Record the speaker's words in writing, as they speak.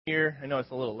Here, I know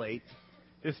it's a little late.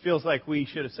 This feels like we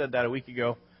should have said that a week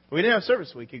ago. But we didn't have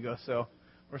service a week ago, so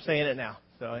we're saying it now.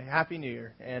 So Happy New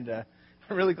Year. And I'm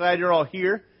really glad you're all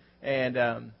here. And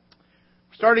we're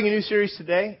starting a new series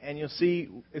today, and you'll see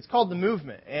it's called The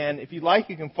Movement. And if you'd like,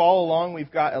 you can follow along.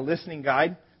 We've got a listening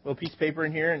guide, a little piece of paper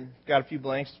in here, and got a few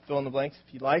blanks. Fill in the blanks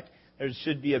if you'd like. There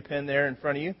should be a pen there in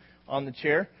front of you on the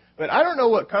chair. But I don't know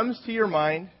what comes to your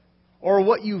mind or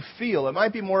what you feel. It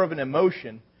might be more of an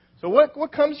emotion. So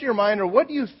what comes to your mind, or what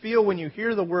do you feel when you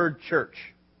hear the word church?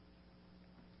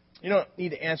 You don't need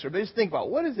to answer, but just think about,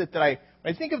 what is it that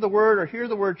when I think of the word or hear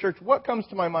the word church, what comes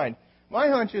to my mind? My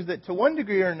hunch is that to one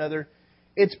degree or another,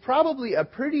 it's probably a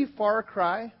pretty far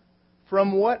cry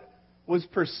from what was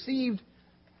perceived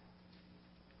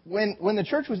when the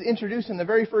church was introduced in the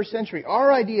very first century.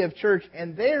 Our idea of church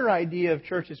and their idea of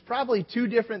church is probably two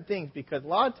different things, because a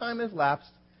lot of time has lapsed,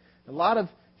 a lot of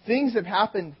things have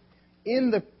happened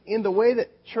in the way that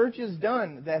church is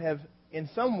done that have, in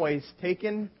some ways,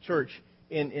 taken church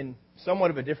in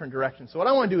somewhat of a different direction. So what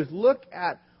I want to do is look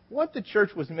at what the church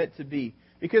was meant to be.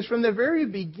 Because from the very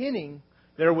beginning,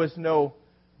 there was no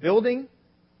building,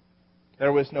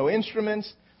 there was no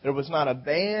instruments, there was not a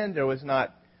band, there was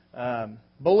not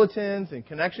bulletins and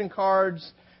connection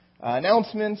cards,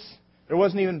 announcements. There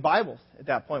wasn't even Bibles at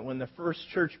that point when the first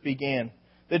church began.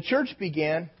 The church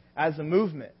began as a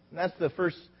movement. And that's the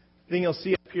first thing you'll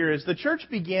see up here, is the church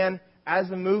began as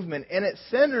a movement, and it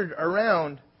centered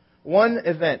around one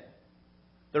event,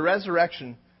 the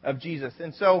resurrection of Jesus.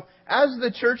 And so as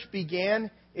the church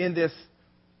began in this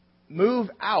move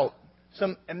out,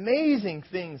 some amazing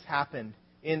things happened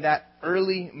in that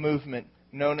early movement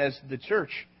known as the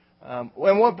church. And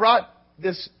what brought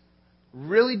this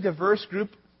really diverse group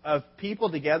of people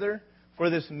together for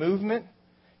this movement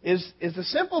is the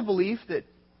simple belief that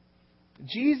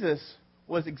Jesus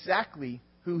was exactly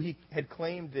who he had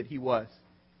claimed that he was.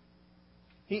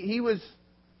 He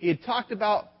had talked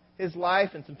about his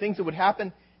life and some things that would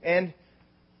happen, and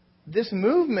this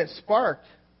movement sparked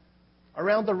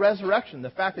around the resurrection, the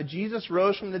fact that Jesus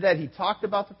rose from the dead. He talked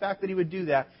about the fact that he would do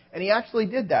that, and he actually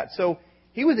did that. So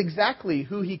he was exactly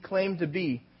who he claimed to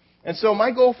be. And so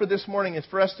my goal for this morning is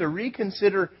for us to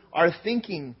reconsider our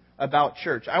thinking about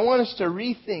church. I want us to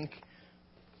rethink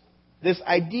this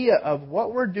idea of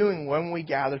what we're doing when we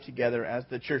gather together as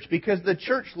the church. Because the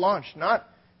church launched not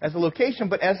as a location,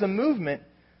 but as a movement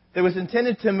that was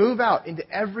intended to move out into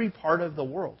every part of the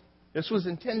world. This was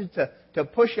intended to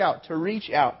push out, to reach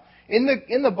out. In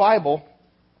the Bible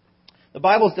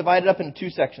is divided up into two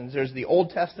sections. There's the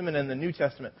Old Testament and the New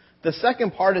Testament. The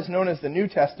second part is known as the New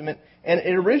Testament, and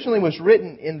it originally was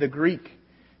written in the Greek.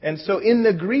 And so in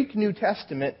the Greek New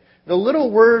Testament, the little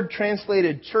word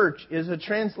translated church is a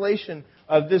translation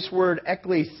of this word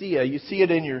ekklesia. You see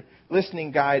it in your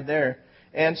listening guide there.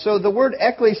 And so the word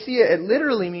ekklesia, it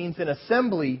literally means an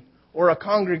assembly or a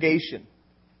congregation.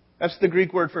 That's the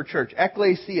Greek word for church,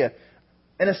 ekklesia.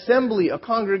 An assembly, a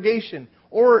congregation,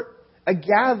 or a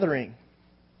gathering.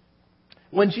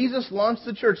 When Jesus launched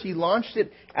the church, He launched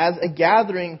it as a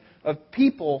gathering of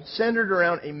people centered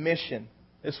around a mission.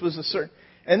 This was a certain...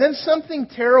 And then something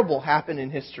terrible happened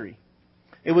in history.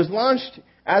 It was launched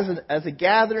as a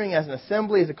gathering, as an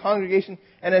assembly, as a congregation.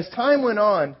 And as time went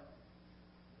on,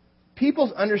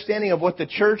 people's understanding of what the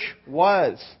church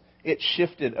was, it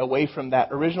shifted away from that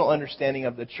original understanding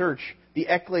of the church, the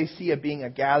ekklesia being a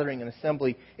gathering, an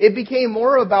assembly. It became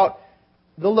more about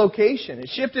the location. It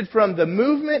shifted from the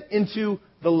movement into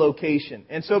the location.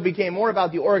 And so it became more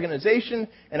about the organization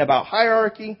and about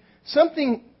hierarchy.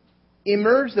 Something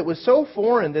emerged that was so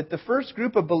foreign that the first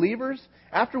group of believers,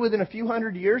 after within a few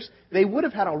hundred years, they would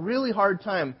have had a really hard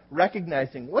time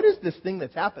recognizing, what is this thing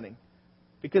that's happening?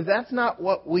 Because that's not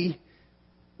what was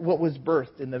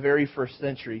birthed in the very first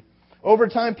century. Over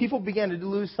time, people began to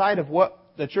lose sight of what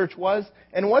the church was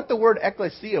and what the word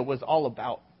ekklesia was all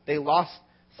about. They lost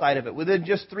sight of it. Within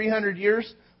just 300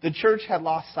 years, the church had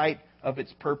lost sight of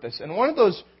its purpose. And one of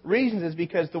those reasons is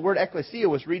because the word ekklesia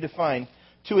was redefined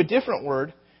to a different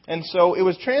word. And so it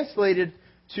was translated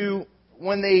to,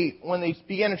 when they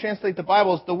began to translate the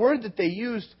Bibles, the word that they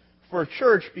used for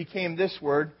church became this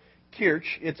word, Kirche.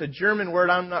 It's a German word.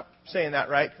 I'm not saying that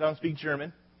right because I don't speak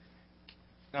German.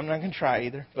 I'm not going to try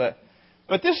either. But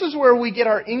this is where we get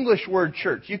our English word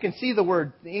church. You can see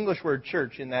the English word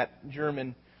church in that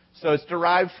German. So it's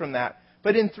derived from that.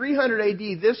 But in 300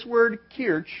 AD, this word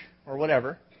Kirche, or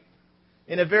whatever,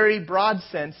 in a very broad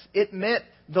sense, it meant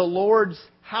the Lord's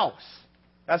house.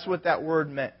 That's what that word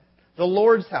meant. The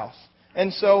Lord's house.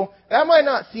 And so that might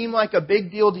not seem like a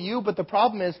big deal to you, but the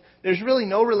problem is there's really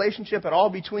no relationship at all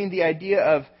between the idea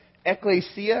of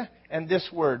ekklesia and this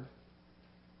word.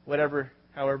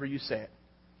 however you say it.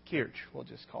 Kirch, we'll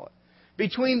just call it.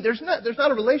 There's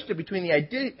not a relationship between the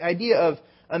idea of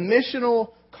a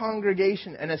missional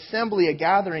congregation, an assembly, a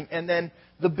gathering, and then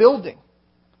the building,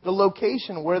 the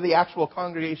location where the actual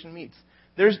congregation meets.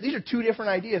 These are two different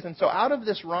ideas. And so out of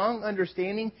this wrong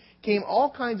understanding came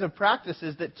all kinds of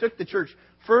practices that took the church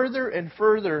further and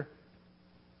further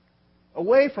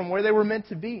away from where they were meant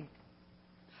to be.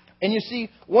 And you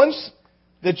see, once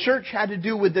the church had to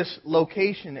do with this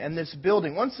location and this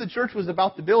building, once the church was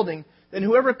about the building, then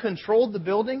whoever controlled the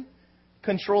building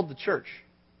controlled the church.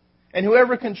 And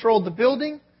whoever controlled the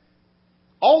building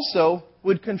also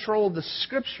would control the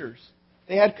Scriptures.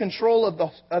 They had control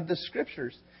of the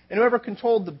Scriptures. And whoever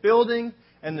controlled the building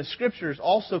and the Scriptures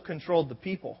also controlled the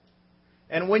people.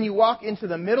 And when you walk into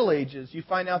the Middle Ages, you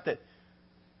find out that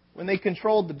when they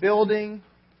controlled the building,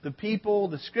 the people,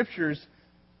 the Scriptures,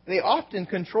 they often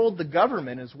controlled the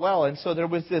government as well. And so there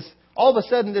was all of a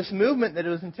sudden, this movement that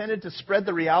was intended to spread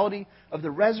the reality of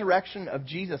the resurrection of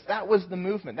Jesus. That was the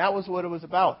movement. That was what it was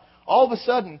about. All of a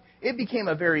sudden, it became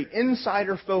a very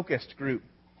insider-focused group.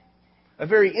 A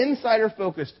very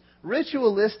insider-focused,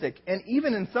 ritualistic, and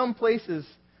even in some places,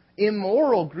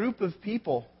 immoral group of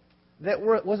people that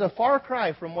was a far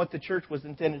cry from what the church was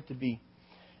intended to be.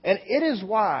 And it is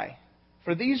why,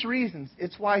 for these reasons,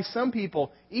 it's why some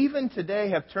people, even today,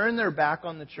 have turned their back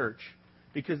on the church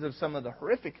because of some of the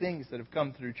horrific things that have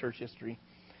come through church history.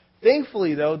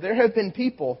 Thankfully, though, there have been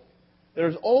people,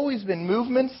 there's always been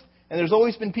movements, and there's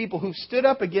always been people who've stood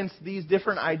up against these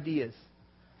different ideas.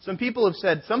 Some people have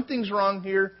said, something's wrong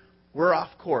here, we're off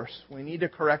course. We need to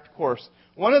correct course.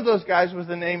 One of those guys was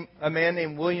a man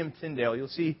named William Tyndale. You'll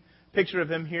see a picture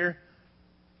of him here.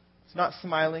 It's not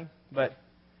smiling,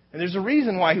 and there's a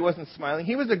reason why he wasn't smiling.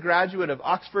 He was a graduate of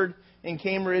Oxford and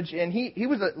Cambridge, and he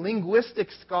was a linguistic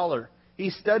scholar. He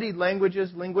studied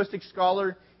languages, linguistic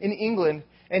scholar in England,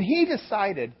 and he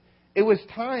decided it was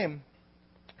time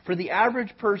for the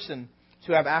average person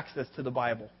to have access to the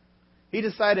Bible. He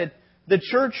decided the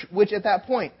church, which at that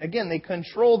point, again, they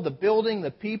controlled the building, the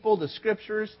people, the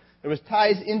Scriptures, there was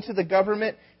ties into the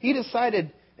government. He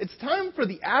decided it's time for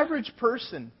the average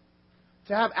person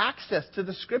to have access to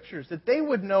the Scriptures, that they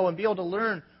would know and be able to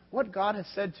learn what God has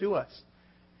said to us.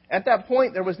 At that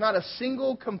point, there was not a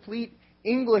single complete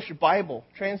English Bible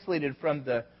translated from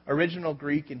the original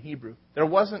Greek and Hebrew. There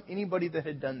wasn't anybody that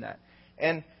had done that.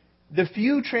 And the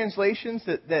few translations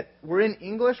that were in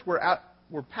English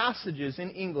were passages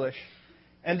in English,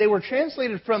 and they were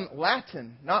translated from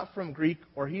Latin, not from Greek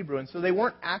or Hebrew, and so they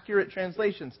weren't accurate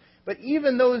translations. But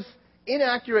even those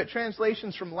inaccurate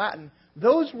translations from Latin,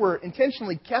 those were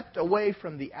intentionally kept away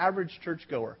from the average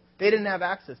churchgoer. They didn't have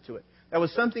access to it. That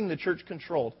was something the church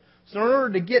controlled. So in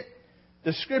order to get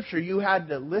the Scripture, you had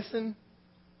to listen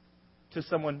to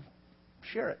someone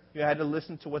share it. You had to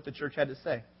listen to what the church had to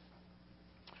say.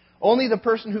 Only the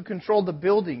person who controlled the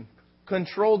building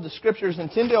controlled the Scriptures.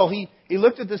 And Tyndale, he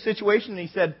looked at the situation and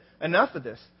he said, enough of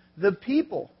this. The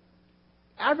people,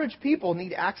 average people,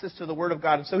 need access to the Word of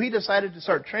God. And so he decided to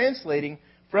start translating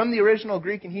from the original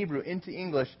Greek and Hebrew into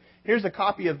English. Here's a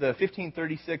copy of the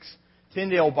 1536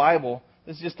 Tyndale Bible.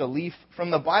 This is just a leaf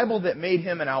from the Bible that made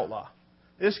him an outlaw.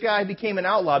 This guy became an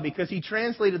outlaw because he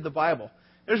translated the Bible.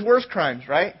 There's worse crimes,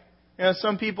 right? You know,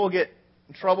 some people get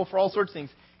in trouble for all sorts of things.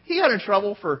 He got in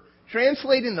trouble for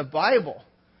translating the Bible.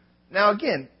 Now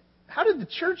again, how did the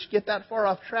church get that far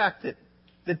off track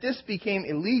that this became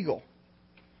illegal?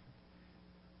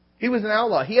 He was an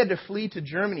outlaw. He had to flee to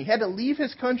Germany. He had to leave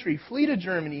his country, flee to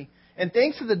Germany. And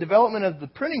thanks to the development of the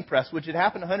printing press, which had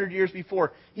happened 100 years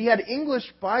before, he had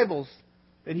English Bibles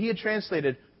that he had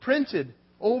translated, printed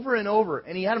over and over,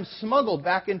 and he had them smuggled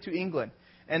back into England.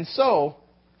 And so,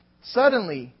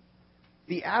 suddenly,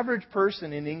 the average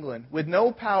person in England, with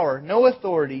no power, no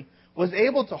authority, was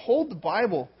able to hold the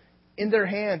Bible in their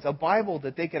hands, a Bible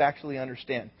that they could actually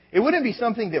understand. It wouldn't be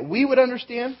something that we would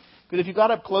understand, because if you got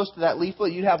up close to that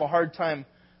leaflet, you'd have a hard time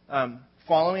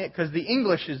following it, because the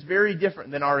English is very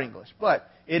different than our English. But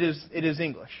it is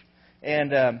English.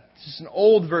 And it's just an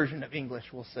old version of English,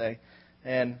 we'll say.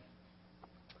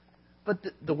 But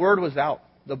the Word was out.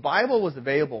 The Bible was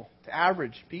available to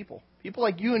average people. People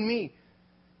like you and me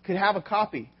could have a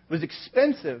copy. It was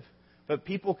expensive, but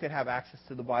people could have access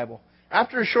to the Bible.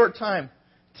 After a short time,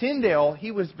 Tyndale,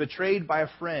 he was betrayed by a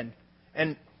friend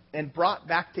and brought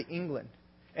back to England.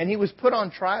 And he was put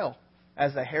on trial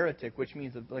as a heretic, which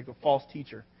means like a false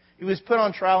teacher. He was put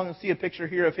on trial, and you'll see a picture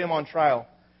here of him on trial.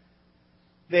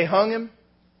 They hung him.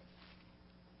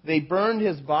 They burned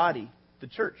his body, the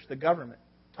church, the government,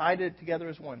 tied it together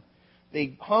as one.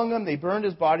 They hung him, they burned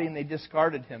his body, and they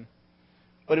discarded him.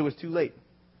 But it was too late.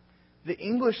 the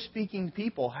English-speaking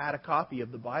people had a copy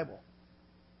of the Bible.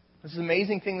 This is an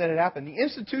amazing thing that had happened. The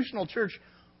institutional church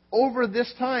over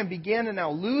this time began to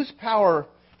now lose power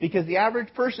because the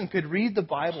average person could read the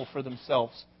Bible for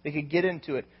themselves. They could get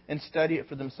into it and study it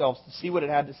for themselves to see what it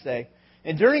had to say.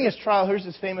 And during his trial, here's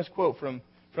this famous quote from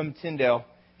Tyndale.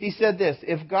 He said this,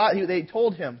 they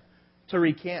told him to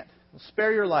recant.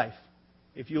 Spare your life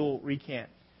if you'll recant.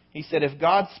 He said, if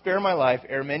God spare my life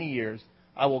ere many years,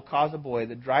 I will cause a boy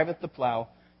that driveth the plow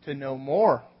to know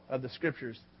more of the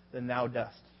Scriptures than thou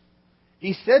dost.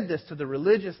 He said this to the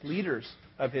religious leaders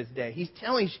of his day. He's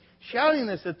shouting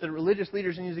this at the religious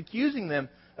leaders, and he's accusing them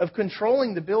of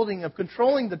controlling the building, of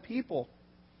controlling the people.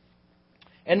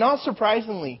 And not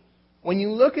surprisingly, when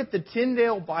you look at the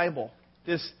Tyndale Bible,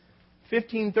 this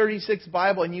 1536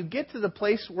 Bible, and you get to the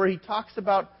place where he talks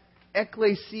about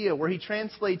ecclesia, where he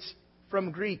translates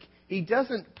from Greek, he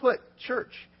doesn't put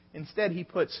church. Instead, he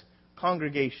puts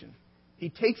congregation. He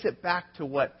takes it back to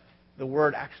what the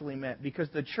word actually meant, because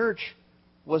the church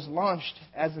was launched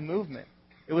as a movement.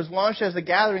 It was launched as a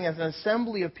gathering, as an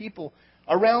assembly of people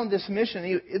around this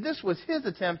mission. This was his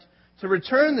attempt to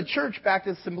return the church back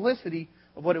to the simplicity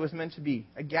of what it was meant to be.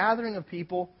 A gathering of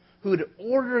people who would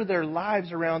order their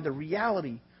lives around the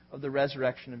reality of the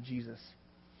resurrection of Jesus.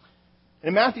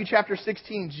 In Matthew chapter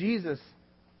 16, Jesus,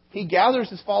 he gathers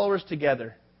his followers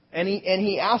together. And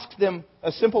he asks them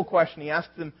a simple question. He asks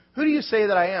them, who do you say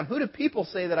that I am? Who do people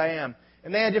say that I am?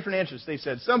 And they had different answers. They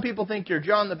said, some people think you're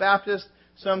John the Baptist.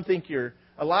 Some think you're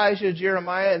Elijah,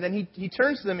 Jeremiah. And then he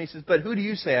turns to them and he says, but who do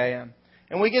you say I am?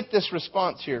 And we get this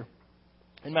response here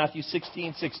in Matthew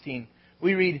 16:16.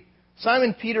 We read,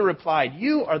 Simon Peter replied,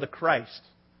 you are the Christ,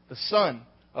 the Son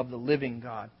of the living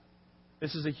God.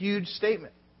 This is a huge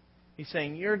statement. He's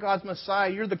saying, you're God's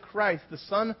Messiah. You're the Christ, the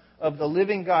Son of the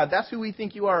living God. That's who we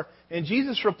think you are. And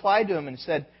Jesus replied to him and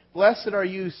said, blessed are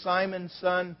you, Simon,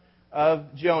 son of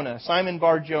Jonah. Simon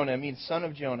bar Jonah means son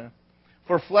of Jonah.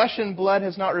 For flesh and blood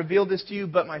has not revealed this to you,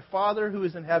 but my Father who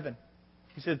is in heaven.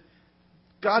 He said,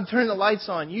 God, turn the lights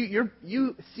on.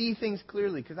 You see things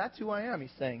clearly, because that's who I am,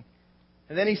 he's saying.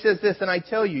 And then he says this, and I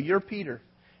tell you, you're Peter.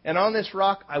 And on this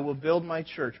rock I will build my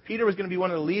church. Peter was going to be one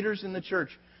of the leaders in the church.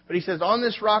 But he says, on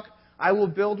this rock I will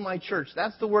build my church.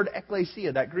 That's the word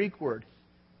ecclesia, that Greek word.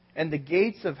 And the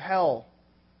gates of hell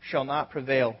shall not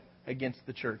prevail against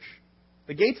the church.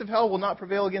 The gates of hell will not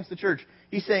prevail against the church.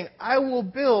 He's saying, I will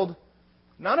build,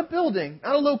 not a building,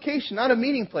 not a location, not a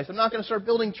meeting place. I'm not going to start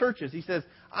building churches. He says,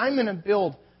 I'm going to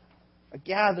build a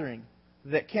gathering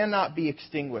that cannot be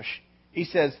extinguished. He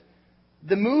says,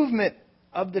 the movement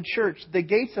of the church, the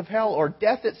gates of hell or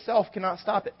death itself cannot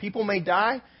stop it. People may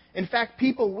die. In fact,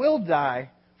 people will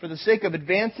die for the sake of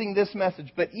advancing this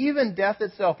message. But even death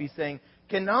itself, he's saying,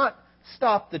 cannot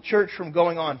stop the church from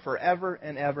going on forever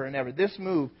and ever and ever. This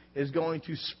move is going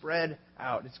to spread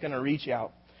out. It's going to reach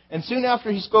out. And soon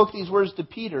after he spoke these words to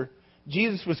Peter,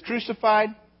 Jesus was crucified.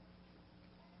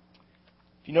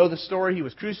 If you know the story, he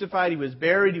was crucified, he was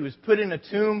buried, he was put in a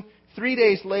tomb. 3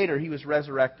 days later, he was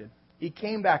resurrected. He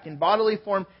came back in bodily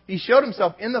form. He showed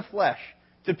himself in the flesh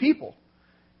to people.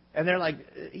 And they're like,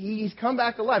 he's come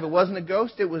back alive. It wasn't a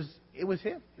ghost. It was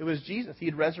him. It was Jesus. He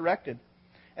had resurrected.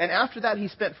 And after that, he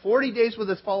spent 40 days with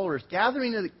his followers,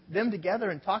 gathering them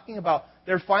together and talking about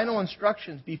their final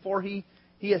instructions before he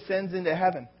ascends into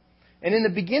heaven. And in the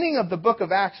beginning of the book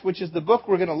of Acts, which is the book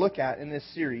we're going to look at in this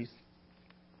series,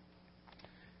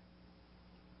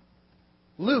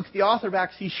 Luke, the author of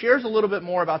Acts, he shares a little bit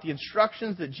more about the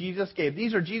instructions that Jesus gave.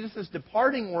 These are Jesus'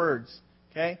 departing words.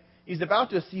 Okay?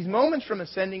 He's moments from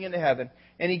ascending into heaven,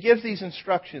 and he gives these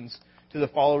instructions to his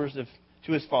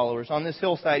followers. On this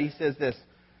hillside, he says this.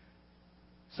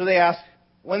 So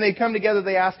when they come together,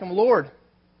 they ask him, Lord,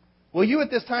 will you at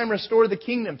this time restore the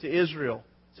kingdom to Israel?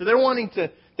 So they're wanting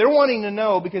to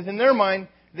know, because in their mind,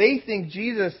 they think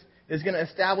Jesus is going to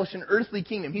establish an earthly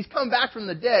kingdom. He's come back from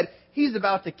the dead. He's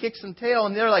about to kick some tail.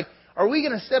 And they're like, are we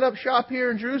going to set up shop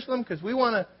here in Jerusalem because we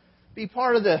want to be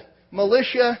part of the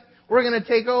militia? We're going to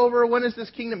take over. When is this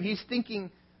kingdom?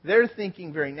 They're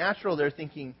thinking very natural. They're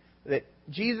thinking that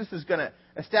Jesus is going to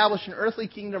establish an earthly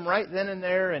kingdom right then and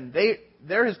there. And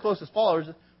they're his closest followers.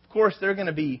 Of course, they're going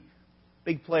to be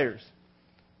big players.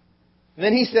 And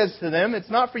then he says to them, it's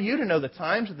not for you to know the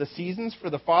times or the seasons, for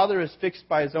the Father is fixed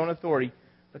by his own authority.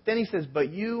 But then he says, but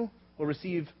you will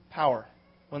receive power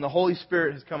when the Holy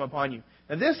Spirit has come upon you.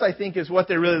 Now this, I think, is what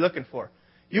they're really looking for.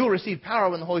 You will receive power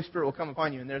when the Holy Spirit will come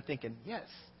upon you. And they're thinking, yes,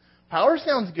 power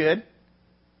sounds good.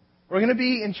 We're going to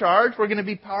be in charge. We're going to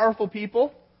be powerful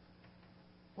people.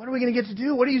 What are we going to get to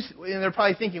do? And they're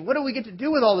probably thinking, what do we get to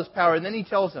do with all this power? And then he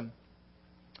tells them,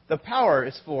 the power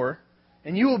is for,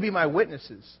 and you will be my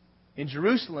witnesses in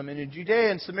Jerusalem and in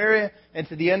Judea and Samaria and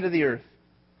to the end of the earth.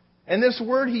 And this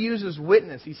word he uses,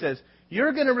 witness. He says,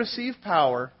 you're going to receive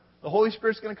power. The Holy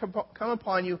Spirit's going to come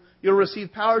upon you. You'll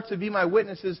receive power to be my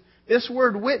witnesses. This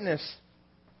word witness,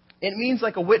 it means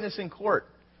like a witness in court.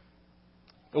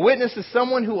 A witness is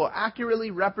someone who will accurately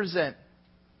represent.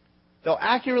 They'll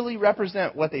accurately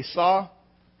represent what they saw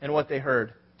and what they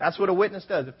heard. That's what a witness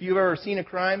does. If you've ever seen a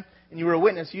crime and you were a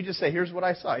witness, you just say, here's what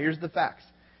I saw. Here's the facts.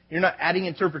 You're not adding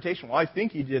interpretation. Well, I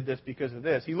think he did this because of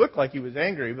this. He looked like he was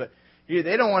angry, but they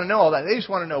don't want to know all that. They just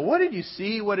want to know, what did you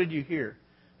see? What did you hear?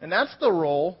 And that's the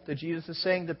role that Jesus is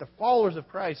saying that the followers of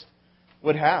Christ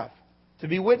would have, to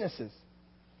be witnesses.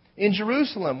 In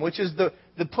Jerusalem, which is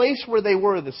the place where they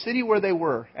were, the city where they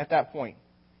were at that point.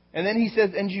 And then he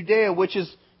says, in Judea, which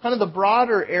is kind of the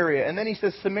broader area. And then he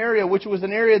says Samaria, which was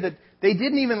an area that they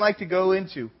didn't even like to go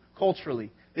into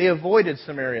culturally. They avoided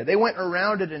Samaria. They went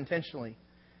around it intentionally.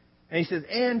 And he says,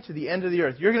 and to the end of the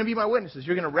earth. You're going to be my witnesses.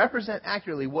 You're going to represent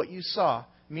accurately what you saw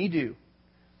me do.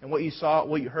 And what you saw,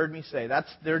 what you heard me say. That's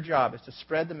their job, is to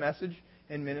spread the message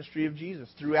and ministry of Jesus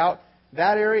throughout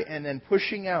that area and then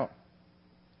pushing out.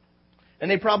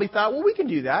 And they probably thought, well, we can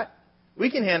do that.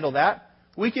 We can handle that.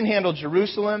 We can handle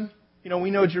Jerusalem. We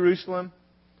know Jerusalem.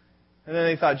 And then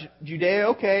they thought, Judea,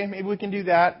 okay, maybe we can do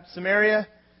that. Samaria,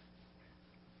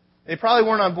 they probably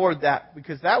weren't on board with that,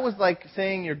 because that was like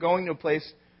saying you're going to a place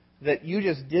that you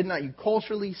just did not, you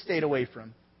culturally stayed away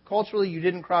from. Culturally, you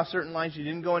didn't cross certain lines, you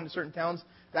didn't go into certain towns.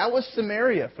 That was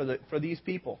Samaria for these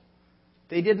people.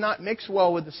 They did not mix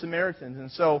well with the Samaritans.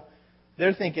 And so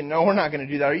they're thinking, no, we're not going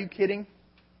to do that. Are you kidding?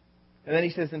 And then he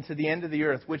says, and to the end of the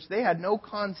earth, which they had no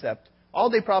concept. All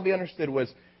they probably understood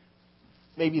was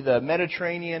maybe the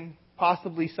Mediterranean,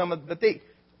 possibly but they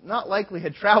not likely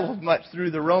had traveled much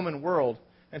through the Roman world.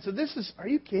 And so this is, are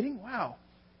you kidding? Wow.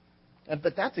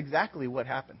 But that's exactly what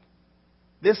happened.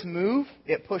 This move,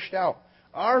 it pushed out.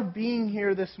 Our being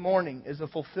here this morning is a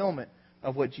fulfillment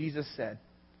of what Jesus said.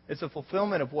 It's a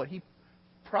fulfillment of what He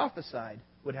prophesied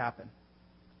would happen.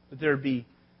 That there would be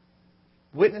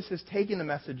witnesses taking the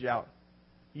message out.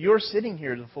 You're sitting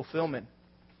here as a fulfillment,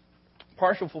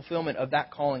 partial fulfillment of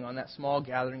that calling on that small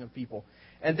gathering of people.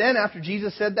 And then after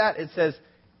Jesus said that, it says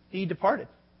He departed.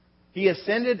 He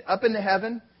ascended up into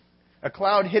heaven. A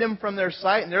cloud hid Him from their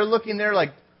sight, and they're looking there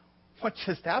like, what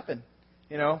just happened?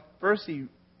 First He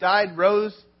died,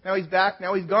 rose, now He's back,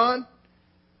 now He's gone.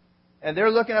 And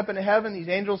they're looking up into heaven. These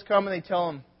angels come and they tell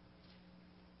them,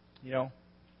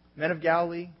 men of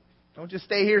Galilee, don't just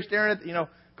stay here staring at,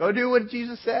 go do what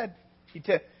Jesus said.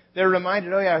 They're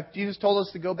reminded, oh yeah, Jesus told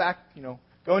us to go back,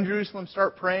 go in Jerusalem,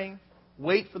 start praying,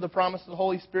 wait for the promise of the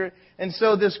Holy Spirit. And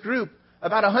so this group,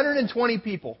 about 120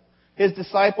 people, His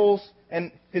disciples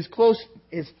and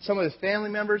some of His family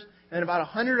members, and about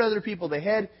 100 other people, they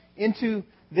head into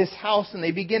this house and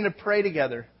they begin to pray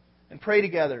together.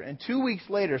 And 2 weeks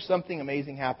later, something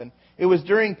amazing happened. It was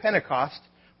during Pentecost,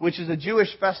 which is a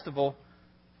Jewish festival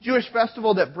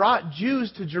that brought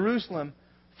Jews to Jerusalem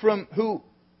from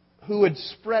who had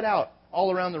spread out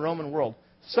all around the Roman world.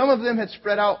 Some of them had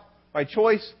spread out by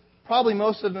choice. Probably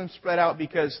most of them spread out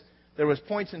because there was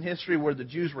points in history where the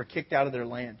Jews were kicked out of their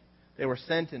land. They were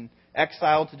sent and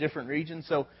exiled to different regions.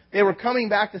 So they were coming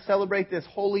back to celebrate this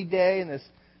holy day and this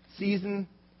season,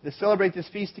 to celebrate this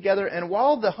feast together. And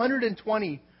while the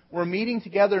 120 were meeting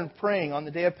together and praying on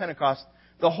the day of Pentecost,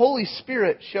 the Holy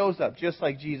Spirit shows up just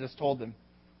like Jesus told them.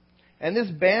 And this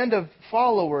band of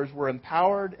followers were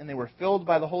empowered and they were filled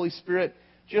by the Holy Spirit,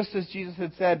 just as Jesus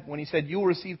had said when He said, you will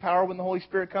receive power when the Holy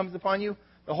Spirit comes upon you.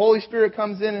 The Holy Spirit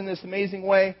comes in this amazing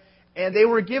way. And they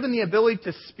were given the ability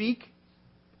to speak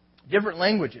different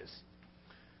languages.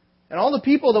 And all the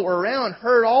people that were around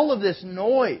heard all of this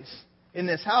noise in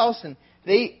this house. And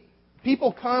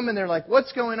people come and they're like,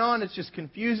 what's going on? It's just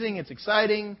confusing. It's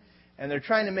exciting. And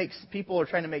people are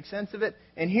trying to make sense of it.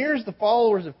 And here's the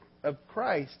followers of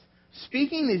Christ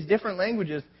speaking these different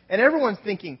languages. And everyone's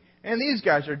thinking, man, these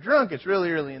guys are drunk. It's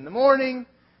really early in the morning.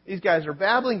 These guys are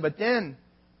babbling. But then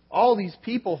all these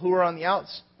people who are on the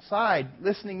outside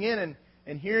listening in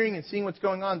and hearing and seeing what's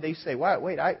going on, they say,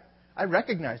 wait, I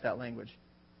recognize that language.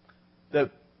 The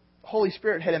Holy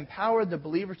Spirit had empowered the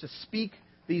believers to speak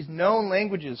these known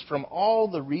languages from all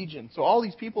the regions. So all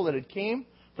these people that had came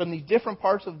from these different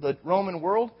parts of the Roman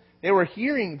world, they were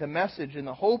hearing the message and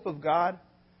the hope of God.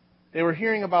 They were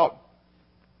hearing about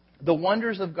the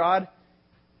wonders of God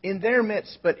in their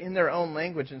midst, but in their own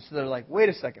language. And so they're like, wait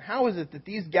a second, how is it that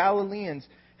these Galileans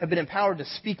have been empowered to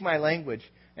speak my language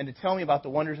and to tell me about the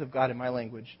wonders of God in my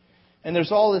language? And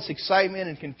there's all this excitement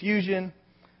and confusion.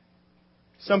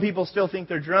 Some people still think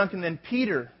they're drunk. And then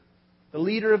Peter, the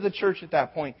leader of the church at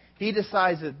that point, he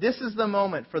decides that this is the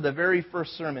moment for the very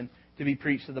first sermon to be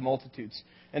preached to the multitudes.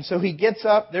 And so he gets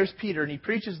up, there's Peter, and he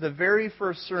preaches the very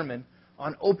first sermon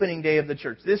on opening day of the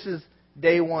church. This is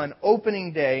day one,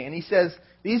 opening day. And he says,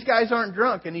 these guys aren't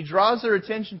drunk. And he draws their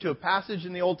attention to a passage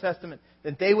in the Old Testament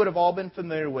that they would have all been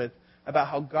familiar with about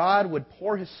how God would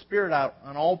pour His Spirit out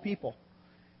on all people.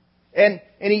 And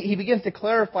he begins to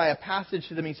clarify a passage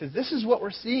to them. He says, this is what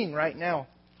we're seeing right now.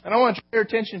 And I want to draw your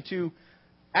attention to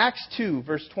Acts 2,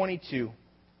 verse 22.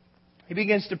 He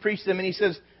begins to preach to them and he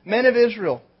says, Men of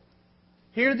Israel,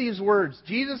 hear these words.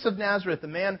 Jesus of Nazareth, a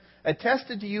man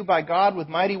attested to you by God with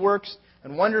mighty works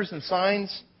and wonders and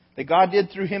signs that God did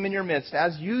through Him in your midst,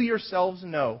 as you yourselves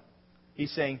know.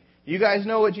 He's saying, you guys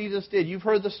know what Jesus did. You've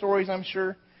heard the stories, I'm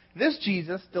sure. This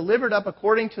Jesus, delivered up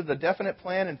according to the definite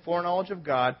plan and foreknowledge of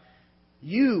God,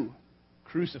 you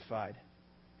crucified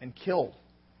and killed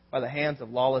by the hands of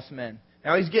lawless men.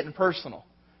 Now he's getting personal.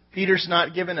 Peter's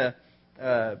not giving a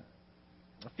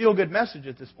feel-good message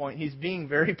at this point. He's being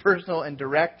very personal and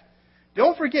direct.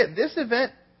 Don't forget, this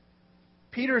event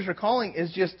Peter's recalling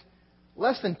is just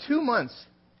less than 2 months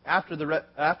after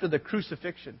the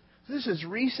crucifixion. So this is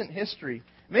recent history.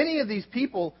 Many of these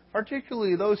people,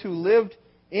 particularly those who lived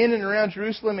in and around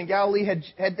Jerusalem and Galilee,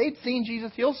 had they'd seen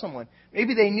Jesus heal someone.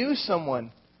 Maybe they knew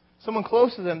someone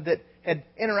close to them that had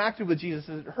interacted with Jesus,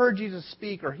 had heard Jesus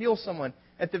speak or heal someone.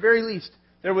 At the very least,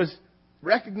 there was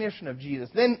recognition of Jesus.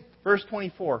 Then, verse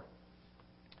 24,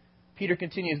 Peter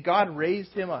continues, God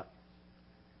raised Him up,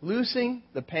 loosing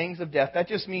the pangs of death. That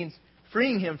just means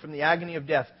freeing Him from the agony of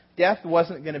death. Death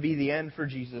wasn't going to be the end for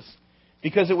Jesus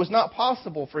because it was not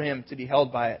possible for Him to be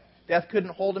held by it. Death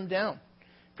couldn't hold Him down.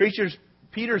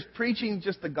 Peter's preaching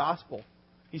just the gospel.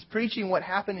 He's preaching what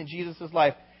happened in Jesus'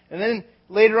 life. And then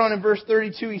later on in verse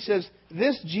 32, he says,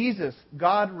 this Jesus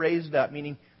God raised up,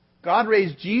 meaning God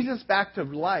raised Jesus back to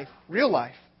life, real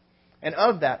life. And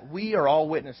of that, we are all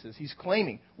witnesses. He's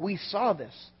claiming, we saw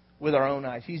this with our own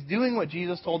eyes. He's doing what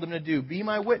Jesus told them to do. Be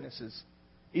my witnesses.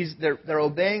 They're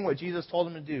obeying what Jesus told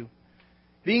them to do.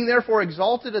 Being therefore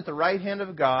exalted at the right hand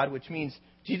of God, which means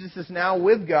Jesus is now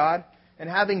with God, and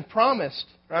having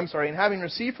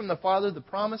received from the Father the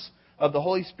promise of the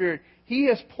Holy Spirit, He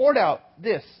has poured out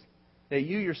this that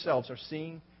you yourselves are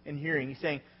seeing and hearing. He's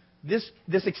saying, this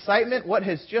excitement, what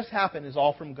has just happened, is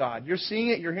all from God. You're seeing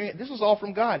it, you're hearing it. This is all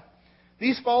from God.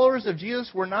 These followers of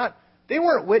Jesus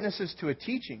weren't witnesses to a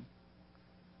teaching.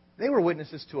 They were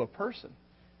witnesses to a person.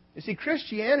 You see,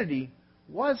 Christianity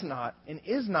was not and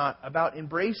is not about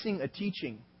embracing a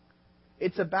teaching.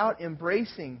 It's about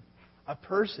embracing a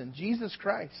person, Jesus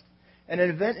Christ, and an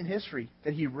event in history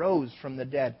that He rose from the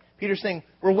dead. Peter's saying,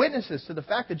 we're witnesses to the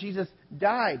fact that Jesus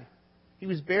died. He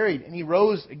was buried and He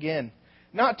rose again.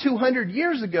 Not 200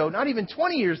 years ago, not even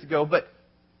 20 years ago, but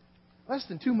less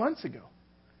than 2 months ago.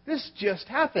 This just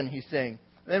happened, he's saying.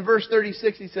 And then verse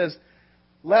 36, he says,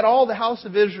 let all the house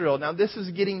of Israel, now this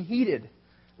is getting heated.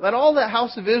 Let all the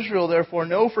house of Israel, therefore,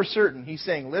 know for certain. He's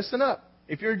saying, listen up.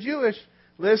 If you're Jewish,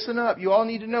 listen up. You all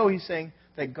need to know, he's saying,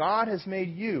 that God has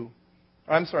made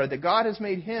that God has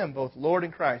made Him both Lord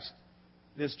and Christ.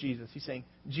 This Jesus. He's saying,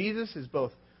 Jesus is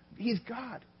both. He's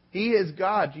God. He is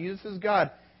God. Jesus is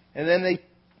God. And then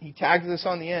he tags this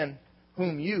on the end,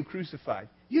 whom you crucified.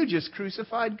 You just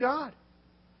crucified God.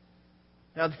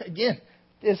 Now, again,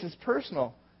 this is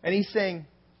personal. And he's saying,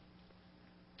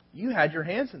 you had your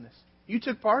hands in this. You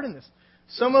took part in this.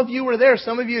 Some of you were there.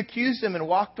 Some of you accused Him and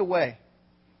walked away.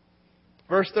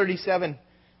 Verse 37,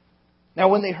 now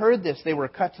when they heard this, they were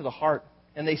cut to the heart.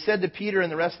 And they said to Peter and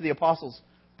the rest of the apostles,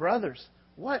 brothers,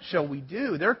 what shall we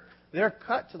do? They're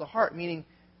cut to the heart, meaning,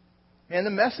 man, the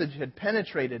message had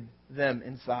penetrated them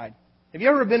inside. Have you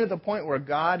ever been at the point where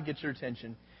God gets your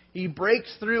attention? He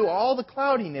breaks through all the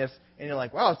cloudiness, and you're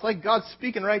like, wow, it's like God's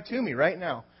speaking right to me right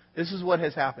now. This is what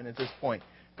has happened at this point.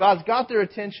 God's got their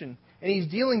attention, and He's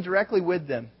dealing directly with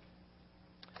them.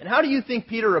 And how do you think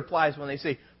Peter replies when they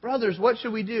say, brothers, what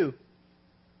should we do?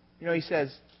 You know, he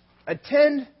says,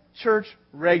 attend church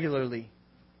regularly.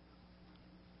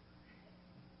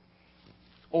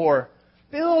 Or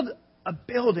build a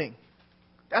building.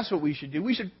 That's what we should do.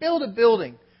 We should build a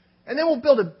building. And then we'll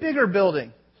build a bigger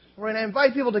building. We're going to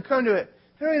invite people to come to it.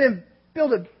 Then we're going to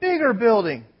build a bigger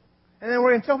building. And then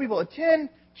we're going to tell people, attend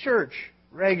church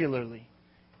regularly.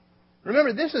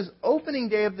 Remember, this is opening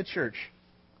day of the church.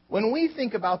 When we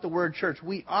think about the word church,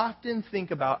 we often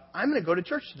think about, I'm going to go to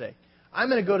church today. I'm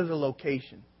going to go to the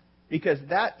location. Because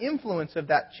that influence of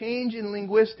that change in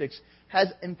linguistics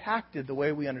has impacted the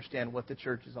way we understand what the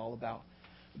church is all about.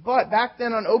 But back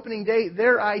then on opening day,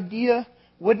 the idea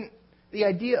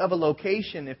of a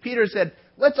location, if Peter said,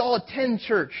 let's all attend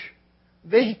church,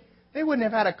 they wouldn't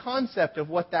have had a concept of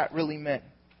what that really meant.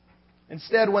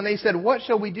 Instead, when they said, "What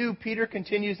shall we do?" Peter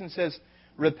continues and says,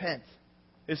 "Repent."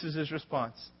 This is his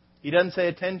response. He doesn't say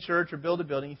attend church or build a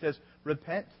building. He says,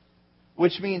 repent,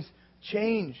 which means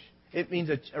change. It means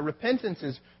a repentance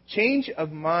is change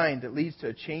of mind that leads to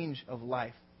a change of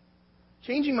life.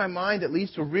 Changing my mind that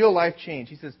leads to real life change.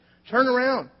 He says, turn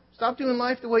around. Stop doing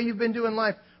life the way you've been doing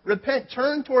life. Repent,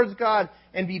 turn towards God,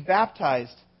 and be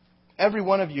baptized, every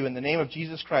one of you, in the name of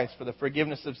Jesus Christ for the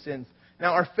forgiveness of sins.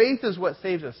 Now, our faith is what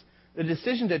saves us. The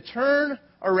decision to turn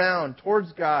around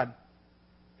towards God,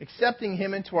 accepting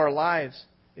Him into our lives,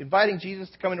 inviting Jesus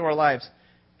to come into our lives.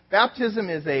 Baptism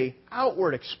is an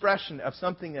outward expression of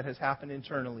something that has happened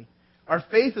internally. Our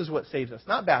faith is what saves us,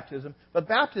 not baptism, but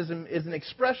baptism is an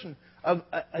expression of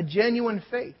a genuine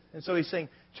faith. And so he's saying,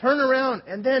 turn around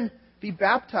and then be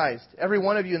baptized, every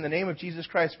one of you, in the name of Jesus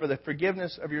Christ for the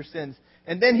forgiveness of your sins.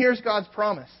 And then here's God's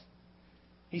promise.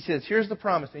 He says, here's the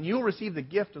promise, and you will receive the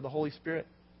gift of the Holy Spirit.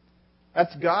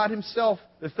 That's God Himself,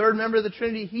 the third member of the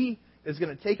Trinity. He is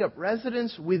going to take up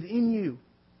residence within you.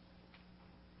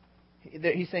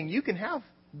 He's saying you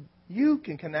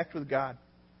can connect with God.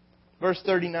 Verse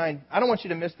 39. I don't want you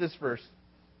to miss this verse.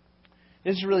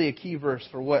 This is really a key verse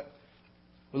for what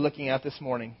we're looking at this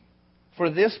morning. For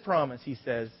this promise, he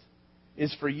says,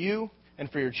 is for you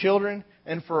and for your children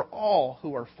and for all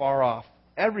who are far off,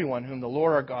 everyone whom the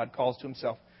Lord our God calls to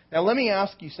Himself. Now let me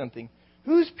ask you something.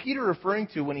 Who's Peter referring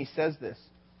to when he says this?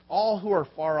 All who are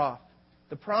far off.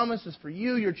 The promise is for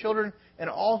you, your children, and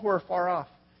all who are far off.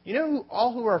 You know who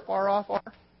all who are far off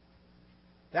are?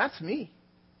 That's me.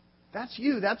 That's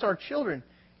you. That's our children.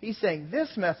 He's saying this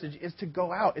message is to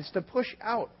go out. It's to push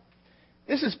out.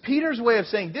 This is Peter's way of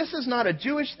saying this is not a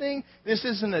Jewish thing. This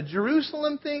isn't a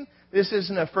Jerusalem thing. This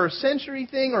isn't a first century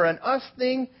thing or an us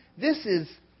thing. This is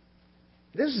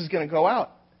going to go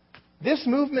out. This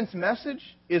movement's message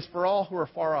is for all who are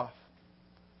far off.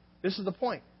 This is the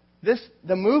point.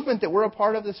 The movement that we're a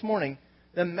part of this morning,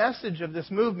 the message of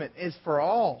this movement is for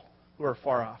all who are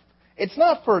far off. It's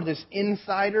not for this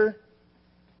insider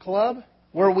club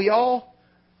where we all,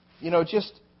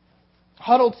 just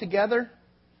huddle together.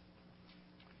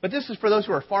 But this is for those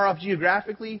who are far off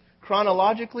geographically,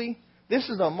 chronologically. This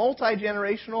is a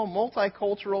multi-generational,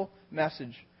 multicultural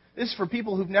message. This is for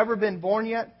people who've never been born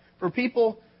yet, for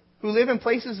people who live in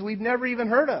places we've never even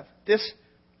heard of. This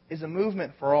is a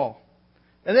movement for all.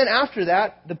 And then after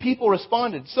that, the people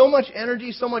responded. So much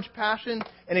energy, so much passion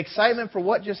and excitement for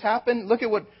what just happened. Look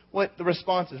at what the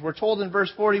response is. We're told in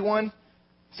verse 41,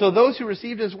 so those who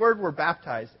received His word were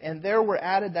baptized, and there were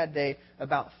added that day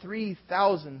about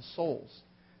 3,000 souls.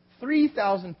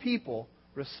 3,000 people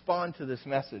respond to this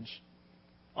message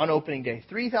on opening day.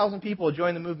 3,000 people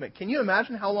join the movement. Can you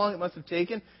imagine how long it must have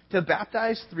taken to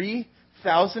baptize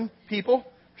 3,000 people?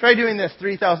 Try doing this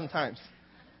 3,000 times.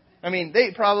 I mean,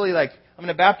 they probably I'm going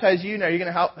to baptize you. Now you're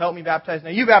going to help me baptize. Now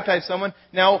you baptize someone.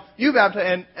 Now you baptize.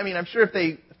 And I mean, I'm sure if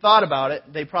they thought about it,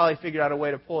 they probably figured out a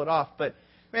way to pull it off. But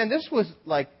man, this was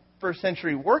like first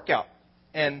century workout.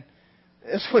 And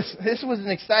this was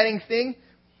an exciting thing.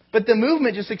 But the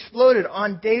movement just exploded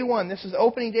on day one. This is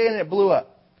opening day and it blew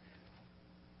up.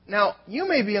 Now, you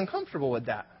may be uncomfortable with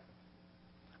that.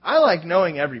 I like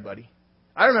knowing everybody.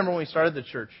 I remember when we started the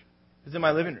church. It was in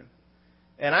my living room.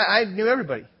 And I knew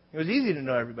everybody. It was easy to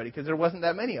know everybody because there wasn't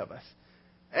that many of us.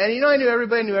 And I knew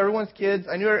everybody, knew everyone's kids.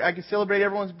 I knew I could celebrate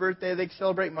everyone's birthday. They could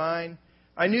celebrate mine.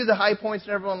 I knew the high points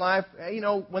in everyone's life.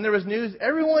 When there was news,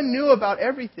 everyone knew about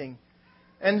everything.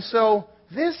 And so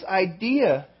this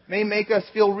idea may make us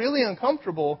feel really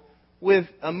uncomfortable with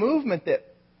a movement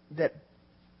that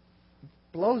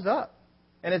blows up.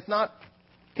 And it's not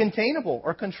containable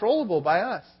or controllable by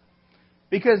us.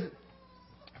 Because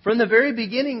from the very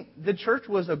beginning, the church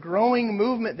was a growing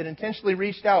movement that intentionally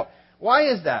reached out.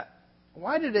 Why is that?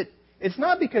 Why did it? It's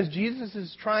not because Jesus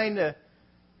is trying to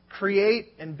create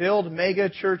and build mega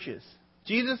churches.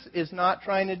 Jesus is not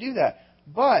trying to do that.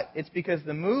 But it's because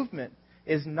the movement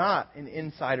is not an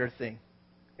insider thing.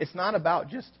 It's not about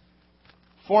just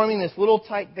forming this little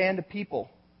tight band of people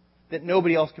that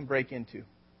nobody else can break into.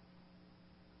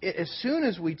 As soon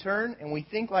as we turn and we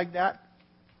think like that,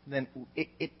 then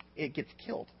it gets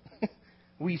killed.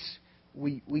 We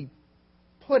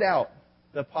put out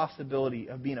the possibility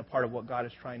of being a part of what God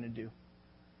is trying to do.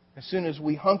 As soon as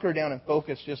we hunker down and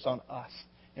focus just on us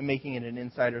and making it an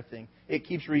insider thing, it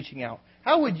keeps reaching out.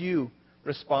 How would you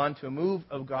respond to a move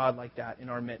of God like that in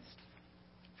our midst?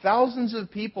 Thousands of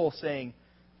people saying,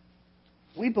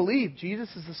 we believe Jesus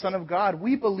is the Son of God.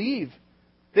 We believe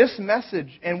this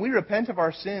message and we repent of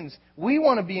our sins. We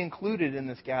want to be included in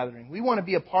this gathering. We want to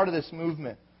be a part of this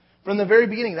movement. From the very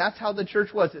beginning, that's how the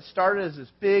church was. It started as this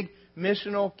big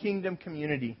missional kingdom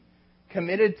community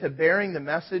committed to bearing the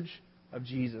message of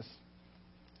Jesus.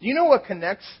 Do you know what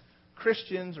connects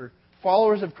Christians or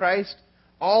followers of Christ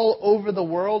all over the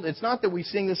world? It's not that we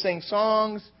sing the same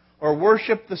songs or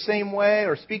worship the same way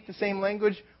or speak the same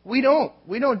language. We don't.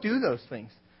 We don't do those things.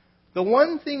 The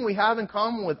one thing we have in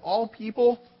common with all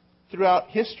people throughout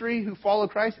history who follow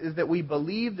Christ is that we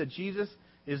believe that Jesus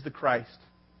is the Christ,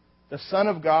 the Son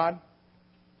of God.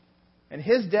 And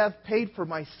His death paid for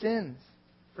my sins,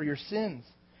 for your sins.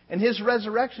 And His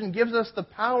resurrection gives us the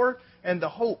power and the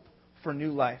hope for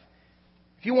new life.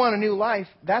 If you want a new life,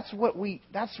 that's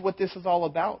what this is all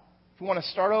about. If you want to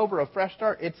start over, a fresh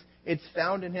start, it's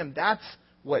found in Him. That's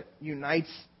what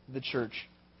unites the church,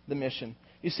 the mission.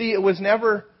 You see, it was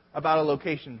never about a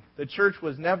location. The church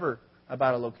was never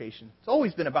about a location. It's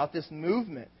always been about this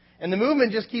movement. And the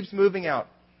movement just keeps moving out.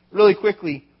 Really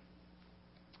quickly,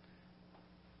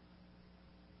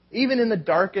 even in the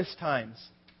darkest times,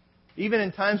 even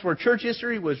in times where church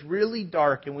history was really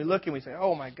dark, and we look and we say,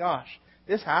 oh my gosh,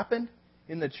 this happened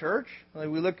in the church? Like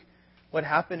we look what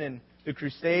happened in the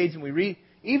Crusades, and we read,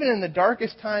 even in the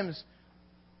darkest times,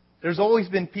 there's always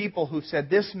been people who've said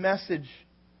this message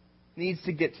needs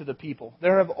to get to the people.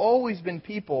 There have always been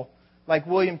people like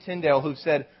William Tyndale who've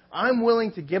said, I'm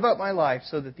willing to give up my life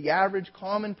so that the average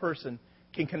common person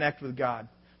can connect with God.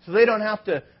 So they don't have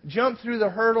to jump through the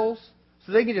hurdles,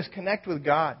 so they can just connect with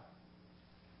God.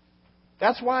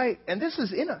 That's why, and this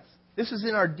is in us. This is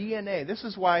in our DNA. This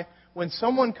is why when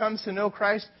someone comes to know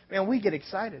Christ, man, we get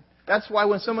excited. That's why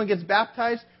when someone gets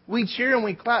baptized, we cheer and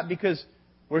we clap because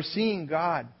we're seeing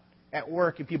God at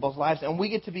work in people's lives, and we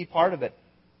get to be part of it.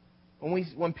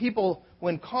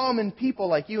 When common people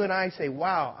like you and I say,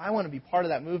 wow, I want to be part of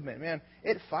that movement, man,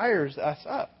 it fires us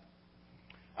up.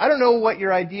 I don't know what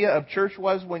your idea of church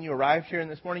was when you arrived here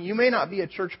this morning. You may not be a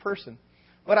church person,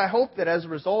 but I hope that as a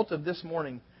result of this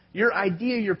morning, your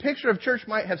idea, your picture of church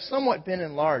might have somewhat been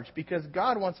enlarged because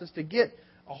God wants us to get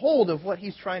a hold of what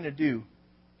He's trying to do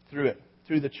through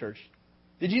the church.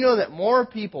 Did you know that more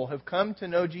people have come to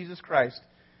know Jesus Christ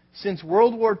since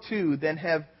World War II than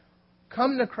have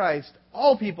come to Christ,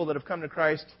 all people that have come to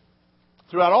Christ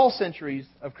throughout all centuries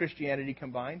of Christianity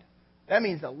combined? That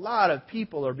means a lot of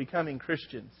people are becoming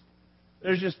Christians.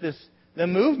 There's just the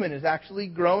movement is actually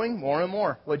growing more and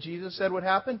more. What Jesus said would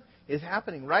happen is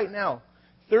happening right now.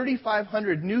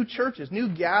 3,500 new churches, new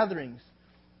gatherings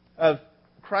of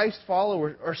Christ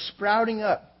followers are sprouting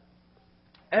up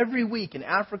every week in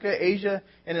Africa, Asia,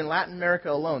 and in Latin America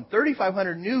alone.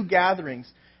 3,500 new gatherings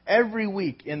every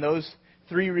week in those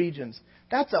three regions.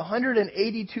 That's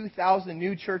 182,000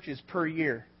 new churches per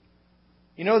year.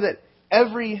 You know that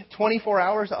every 24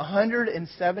 hours,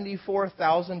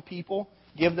 174,000 people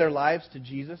give their lives to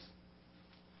Jesus?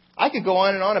 I could go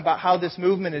on and on about how this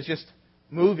movement is just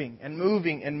moving and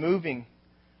moving and moving.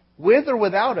 With or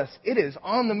without us, it is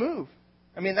on the move.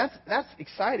 I mean, that's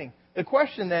exciting. The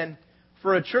question then,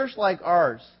 for a church like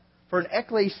ours, for an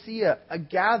ecclesia, a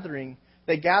gathering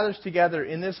that gathers together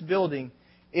in this building,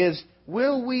 is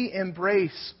will we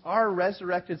embrace our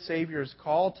resurrected Savior's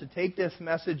call to take this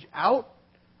message out?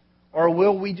 Or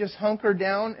will we just hunker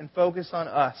down and focus on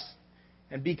us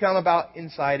and become about an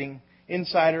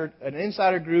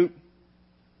insider group?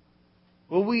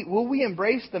 Will we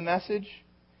embrace the message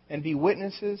and be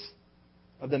witnesses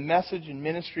of the message and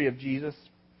ministry of Jesus?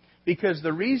 Because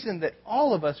the reason that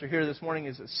all of us are here this morning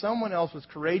is that someone else was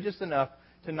courageous enough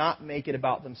to not make it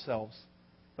about themselves.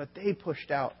 But they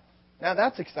pushed out. Now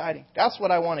that's exciting. That's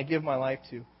what I want to give my life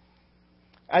to.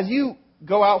 As you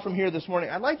go out from here this morning,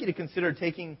 I'd like you to consider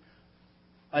taking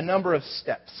a number of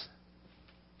steps.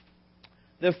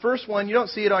 The first one, you don't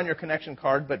see it on your connection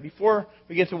card, but before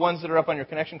we get to ones that are up on your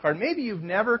connection card, maybe you've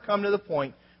never come to the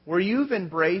point where you've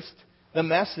embraced the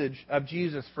message of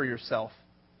Jesus for yourself.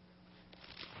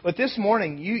 But this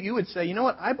morning, you would say, you know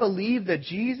what? I believe that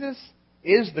Jesus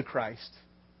is the Christ,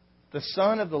 the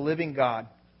Son of the living God,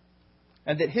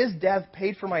 and that His death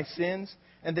paid for my sins,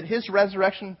 and that His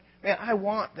resurrection, man, I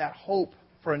want that hope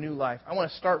for a new life. I want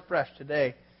to start fresh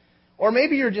today. Or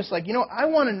maybe you're just like, I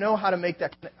want to know how to make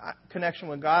that connection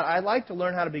with God. I'd like to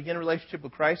learn how to begin a relationship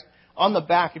with Christ. On the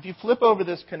back, if you flip over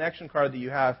this connection card that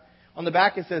you have, on the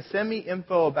back it says, send me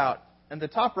info about. And the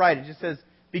top right, it just says,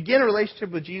 begin a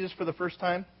relationship with Jesus for the first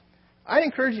time. I'd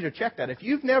encourage you to check that. If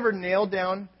you've never nailed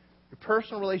down your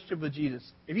personal relationship with Jesus,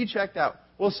 if you checked out,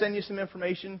 we'll send you some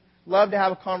information. Love to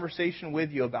have a conversation with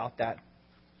you about that.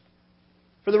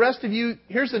 For the rest of you,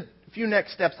 here's a few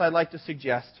next steps I'd like to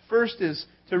suggest. First is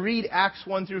to read Acts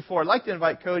 1 through 4. I'd like to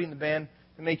invite Cody and the band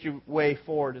to make your way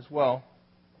forward as well.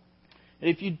 And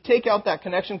if you take out that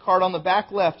connection card on the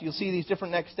back left, you'll see these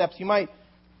different next steps. You might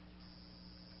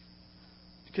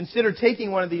consider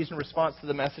taking one of these in response to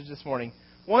the message this morning.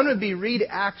 One would be read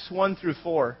Acts 1 through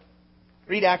 4.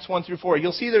 Read Acts 1 through 4.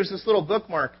 You'll see there's this little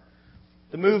bookmark,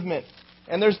 the movement.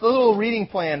 And there's the little reading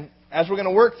plan as we're going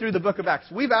to work through the book of Acts.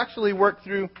 We've actually worked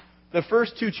through the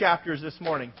first 2 chapters this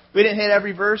morning. We didn't hit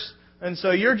every verse. And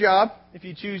so your job, if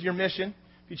you choose your mission,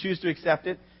 if you choose to accept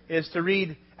it, is to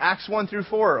read Acts 1 through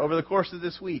 4 over the course of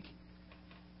this week.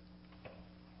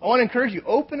 I want to encourage you,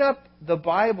 open up the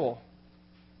Bible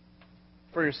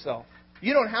for yourself.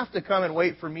 You don't have to come and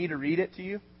wait for me to read it to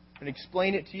you and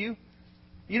explain it to you.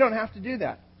 You don't have to do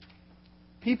that.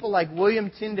 People like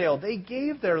William Tyndale, they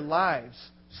gave their lives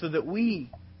so that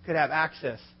we could have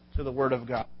access to the Word of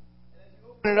God. And as you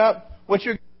open it up, what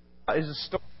you're going to is a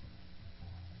story.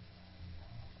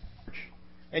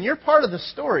 And you're part of the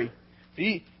story.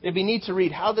 It'd be neat to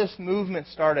read how this movement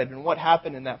started and what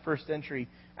happened in that first century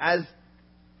as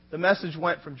the message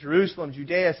went from Jerusalem,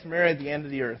 Judea, Samaria, to the end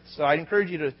of the earth. So I'd encourage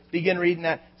you to begin reading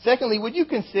that. Secondly, would you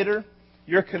consider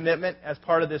your commitment as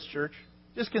part of this church?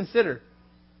 Just consider.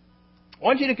 I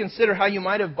want you to consider how you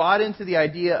might have bought into the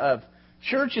idea of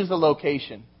church as a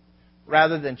location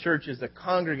rather than church as a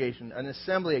congregation, an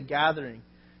assembly, a gathering.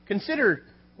 Consider,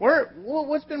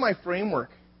 what's been my framework?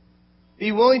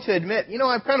 Be willing to admit,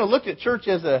 I've kind of looked at church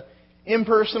as an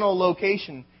impersonal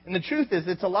location. And the truth is,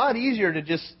 it's a lot easier to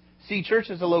just see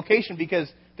church as a location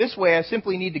because this way I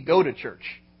simply need to go to church.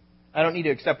 I don't need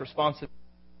to accept responsibility.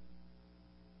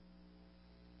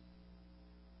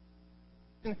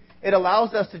 It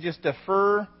allows us to just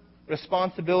defer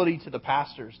responsibility to the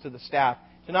pastors, to the staff,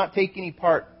 to not take any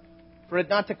part, for it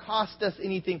not to cost us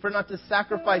anything, for it not to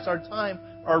sacrifice our time,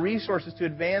 our resources to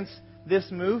advance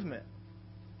this movement.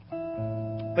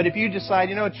 But if you decide,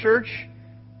 church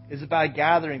is about a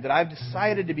gathering that I've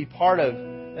decided to be part of,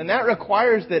 then that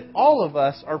requires that all of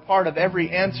us are part of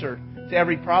every answer to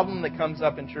every problem that comes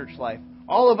up in church life.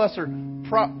 All of us are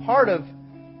part of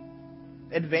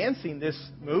advancing this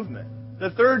movement.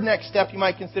 The third next step you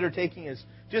might consider taking is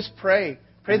just pray.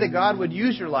 Pray that God would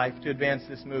use your life to advance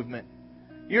this movement.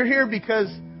 You're here because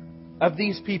of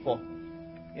these people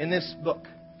in this book,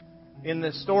 in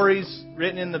the stories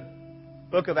written in the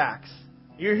book of Acts.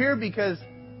 You're here because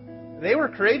they were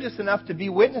courageous enough to be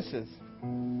witnesses.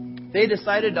 They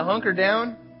decided to hunker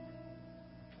down.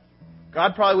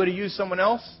 God probably would have used someone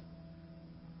else.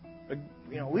 But,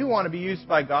 we want to be used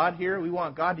by God here. We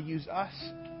want God to use us.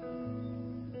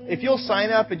 If you'll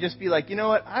sign up and just be like,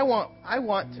 I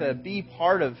want to be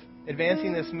part of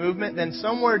advancing this movement, then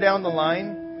somewhere down the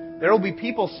line, there will be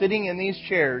people sitting in these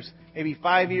chairs, maybe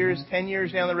 5 years, 10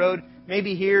 years down the road,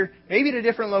 maybe here, maybe at a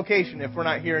different location if we're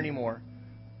not here anymore.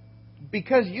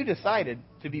 Because you decided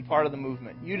to be part of the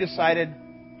movement. You decided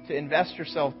to invest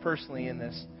yourself personally in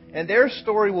this. And their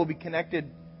story will be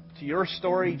connected to your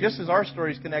story, just as our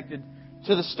story is connected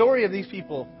to the story of these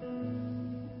people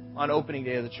on opening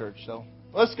day of the church. So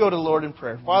let's go to the Lord in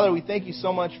prayer. Father, we thank you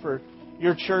so much for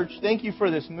your church. Thank you for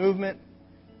this movement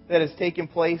that has taken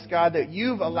place, God, that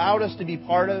you've allowed us to be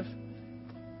part of.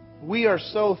 We are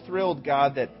so thrilled,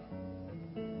 God, that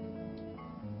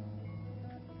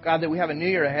we have a new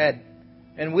year ahead.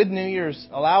 And with New Year's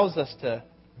allows us to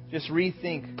just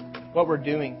rethink what we're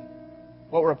doing,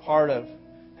 what we're a part of.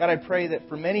 God, I pray that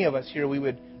for many of us here, we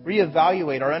would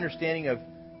reevaluate our understanding of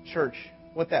church,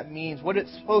 what that means, what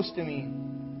it's supposed to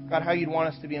mean. God, how you'd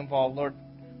want us to be involved. Lord,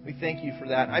 we thank you for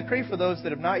that. I pray for those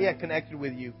that have not yet connected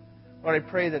with you. Lord, I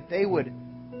pray that they would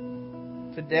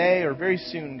today or very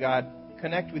soon, God,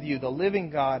 connect with you, the living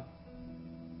God,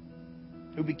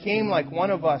 who became like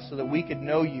one of us so that we could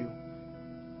know you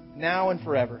now and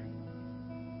forever.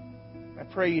 I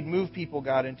pray you'd move people,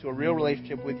 God, into a real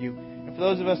relationship with you. And for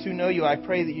those of us who know you, I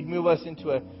pray that you'd move us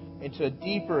into a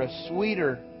deeper, a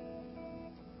sweeter,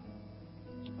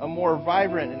 a more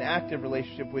vibrant and active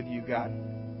relationship with you, God.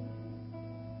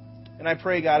 And I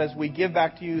pray, God, as we give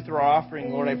back to you through our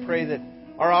offering, Lord, I pray that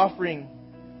our offering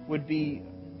would be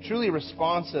truly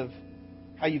responsive,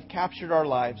 how you've captured our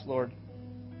lives, Lord.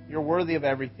 You're worthy of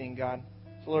everything, God.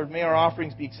 So, Lord, may our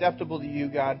offerings be acceptable to you,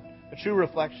 God, a true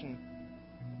reflection.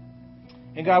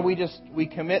 And, God, we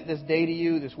commit this day to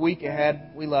you, this week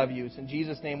ahead. We love you. It's in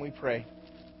Jesus' name we pray.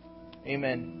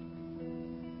 Amen.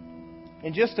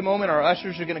 In just a moment, our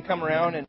ushers are going to come around and